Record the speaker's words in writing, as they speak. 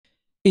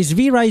Is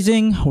V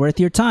Rising worth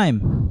your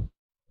time?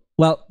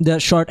 Well, the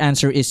short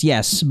answer is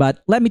yes,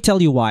 but let me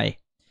tell you why.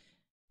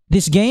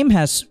 This game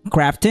has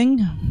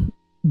crafting,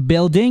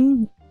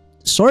 building,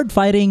 sword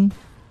fighting,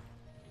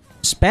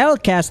 spell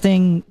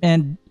casting,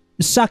 and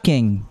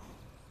sucking.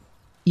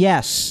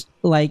 Yes,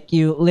 like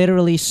you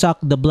literally suck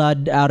the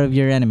blood out of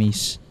your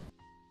enemies.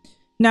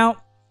 Now,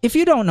 if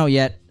you don't know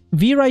yet,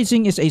 V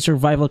Rising is a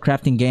survival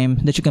crafting game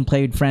that you can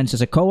play with friends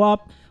as a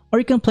co-op, or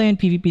you can play in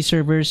PvP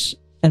servers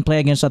and play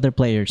against other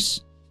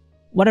players.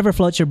 Whatever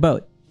floats your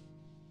boat.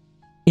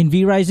 In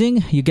V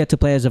Rising, you get to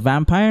play as a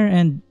vampire,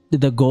 and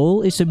the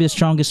goal is to be the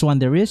strongest one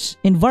there is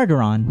in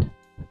Vardaron.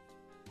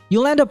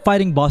 You'll end up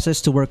fighting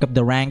bosses to work up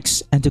the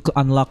ranks and to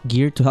unlock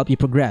gear to help you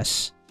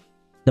progress.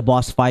 The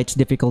boss fights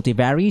difficulty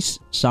varies,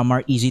 some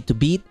are easy to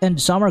beat,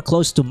 and some are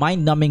close to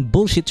mind-numbing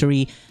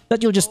bullshittery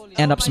that you'll just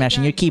end up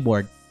smashing your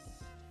keyboard.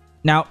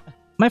 Now,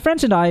 my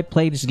friends and I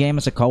play this game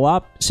as a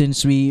co-op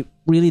since we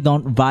really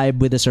don't vibe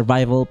with the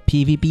survival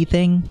PvP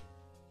thing.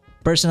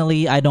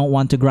 Personally, I don't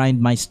want to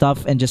grind my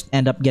stuff and just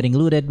end up getting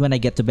looted when I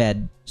get to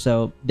bed,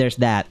 so there's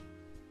that.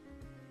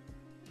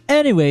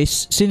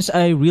 Anyways, since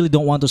I really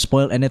don't want to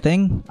spoil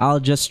anything, I'll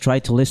just try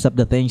to list up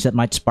the things that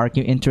might spark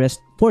your interest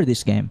for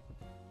this game.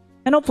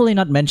 And hopefully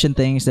not mention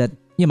things that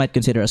you might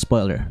consider a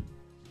spoiler.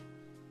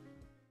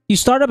 You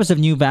start up as a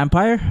new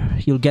vampire,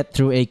 you'll get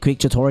through a quick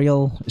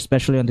tutorial,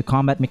 especially on the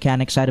combat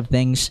mechanic side of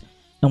things,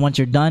 and once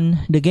you're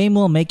done, the game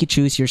will make you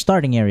choose your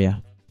starting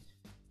area.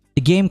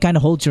 The game kinda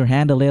holds your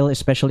hand a little,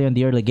 especially on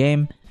the early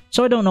game,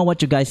 so I don't know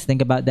what you guys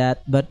think about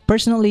that, but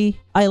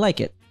personally, I like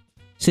it.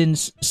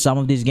 Since some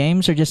of these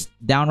games are just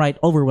downright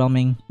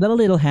overwhelming that a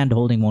little hand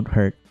holding won't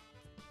hurt.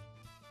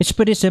 It's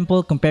pretty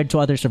simple compared to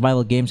other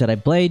survival games that I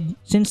played,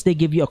 since they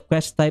give you a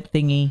quest type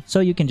thingy,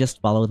 so you can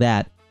just follow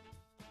that.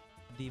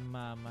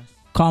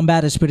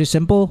 Combat is pretty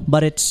simple,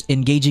 but it's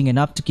engaging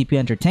enough to keep you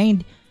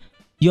entertained.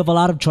 You have a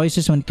lot of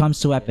choices when it comes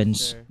to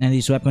weapons, and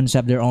these weapons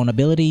have their own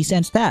abilities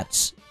and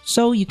stats,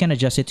 so you can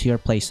adjust it to your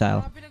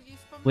playstyle.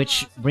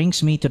 Which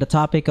brings me to the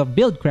topic of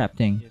build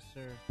crafting,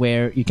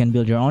 where you can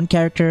build your own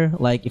character,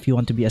 like if you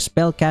want to be a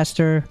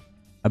spellcaster,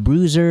 a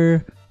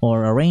bruiser,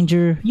 or a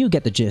ranger, you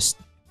get the gist.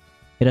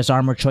 It has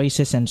armor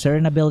choices and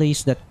certain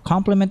abilities that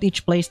complement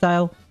each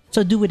playstyle,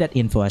 so do with that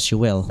info as you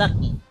will.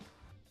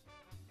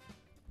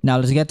 Now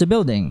let's get to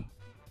building.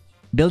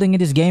 Building in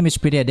this game is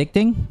pretty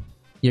addicting.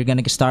 You're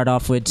gonna start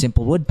off with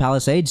simple wood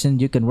palisades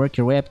and you can work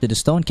your way up to the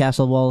stone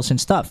castle walls and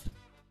stuff.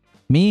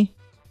 Me?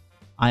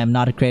 I am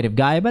not a creative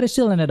guy, but I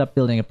still ended up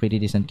building a pretty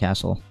decent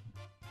castle.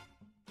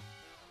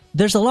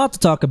 There's a lot to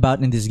talk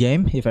about in this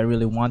game if I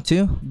really want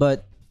to,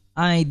 but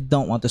I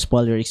don't want to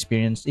spoil your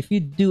experience if you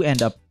do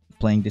end up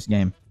playing this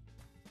game.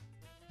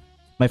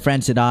 My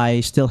friends and I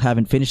still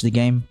haven't finished the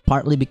game,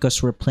 partly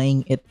because we're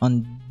playing it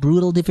on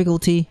brutal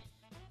difficulty,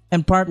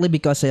 and partly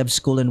because I have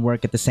school and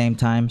work at the same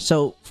time,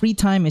 so free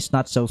time is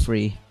not so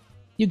free.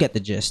 You get the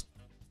gist.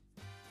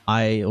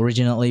 I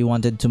originally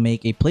wanted to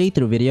make a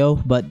playthrough video,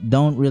 but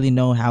don't really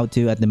know how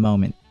to at the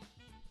moment.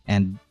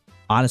 And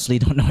honestly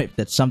don't know if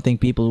that's something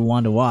people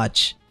want to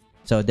watch,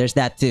 so there's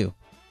that too.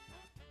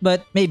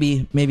 But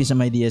maybe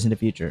some ideas in the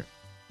future.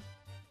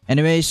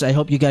 Anyways, I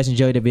hope you guys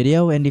enjoyed the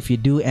video, and if you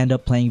do end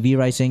up playing V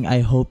Rising, I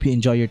hope you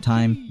enjoy your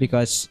time,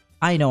 because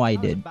I know I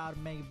did.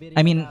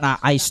 I mean,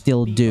 I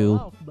still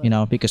do, you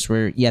know, because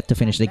we're yet to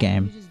finish the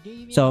game.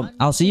 So,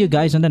 I'll see you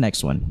guys on the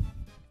next one.